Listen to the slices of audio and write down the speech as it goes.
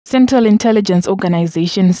Central Intelligence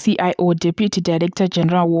Organization CIO Deputy Director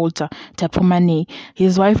General Walter Tapfumaneyi,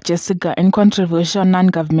 his wife Jessica, and controversial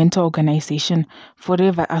non-governmental organization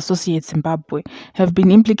Forever Associates Zimbabwe have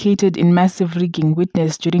been implicated in massive rigging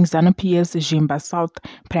witnessed during Zanu PF's Zimba South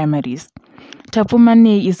primaries.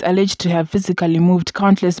 Tapfumaneyi is alleged to have physically moved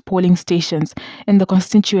countless polling stations in the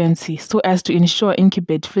constituency so as to ensure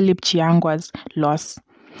incumbent Phillip Chiyangwa's loss.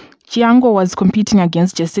 Chiyangwa was competing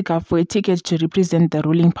against Jessica for a ticket to represent the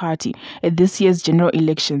ruling party at this year's general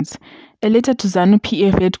elections. A letter to Zanu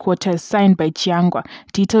PF headquarters signed by Chiyangwa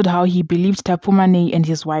detailed how he believed Tapfumaneyi and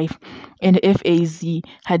his wife and FAZ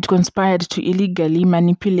had conspired to illegally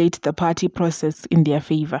manipulate the party process in their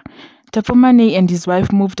favor. Tapfumaneyi and his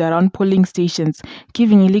wife moved around polling stations,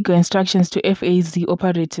 giving illegal instructions to FAZ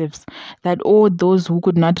operatives that all those who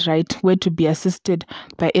could not write were to be assisted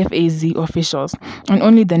by FAZ officials, and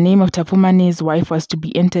only the name of Tapfumaneyi's wife was to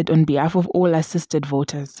be entered on behalf of all assisted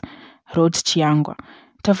voters, wrote Chiyangwa.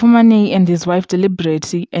 Tapfumaneyi and his wife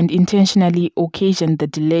deliberately and intentionally occasioned the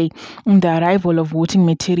delay in the arrival of voting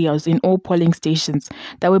materials in all polling stations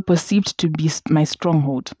that were perceived to be my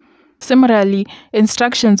stronghold. Similarly,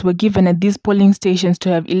 instructions were given at these polling stations to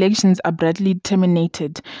have elections abruptly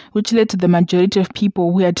terminated, which led to the majority of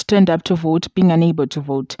people who had turned up to vote being unable to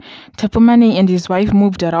vote. Tapfumaneyi and his wife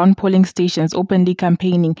moved around polling stations openly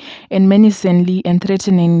campaigning and menacingly and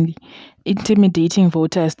threateningly intimidating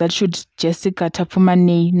voters that should Jessica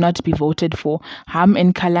Tapfumaneyi not be voted for, harm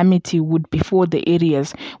and calamity would befall the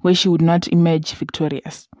areas where she would not emerge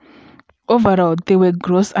victorious. Overall, there were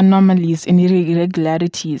gross anomalies and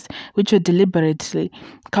irregularities which were deliberately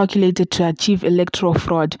calculated to achieve electoral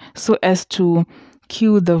fraud so as to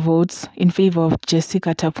skew the votes in favor of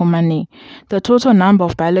Jessica Tapfumaneyi. The total number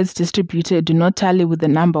of ballots distributed do not tally with the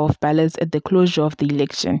number of ballots at the closure of the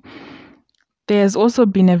election. There has also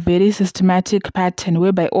been a very systematic pattern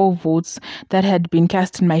whereby all votes that had been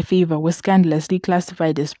cast in my favor were scandalously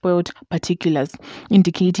classified as spoiled particulars,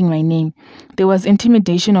 indicating my name. There was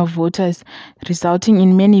intimidation of voters, resulting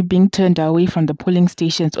in many being turned away from the polling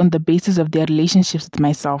stations on the basis of their relationships with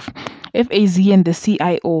myself. FAZ and the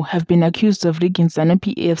CIO have been accused of rigging Zanu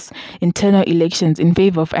PF's internal elections in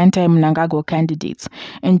favor of anti-Mnangagwa candidates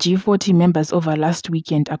and G40 members over last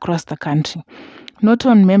weekend across the country.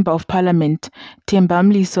 Norton Member of Parliament Themba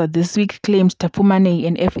Mliswa this week claimed Tapfumaneyi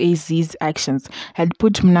and FAZ's actions had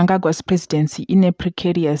put Mnangagwa's presidency in a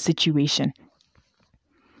precarious situation.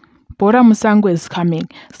 Bora Musangwe is coming.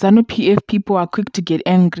 Zanu PF people are quick to get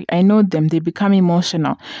angry. I know them. They become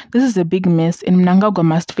emotional. This is a big mess and Mnangagwa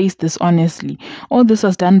must face this honestly. All this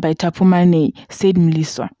was done by Tapfumaneyi, said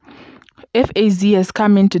Mliswa. FAZ has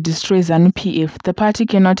come in to destroy Zanu PF. The party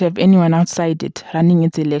cannot have anyone outside it running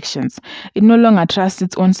its elections. It no longer trusts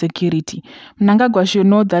its own security. Mnangagwa should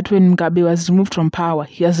know that when Mugabe was removed from power,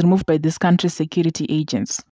 he was removed by this country's security agents.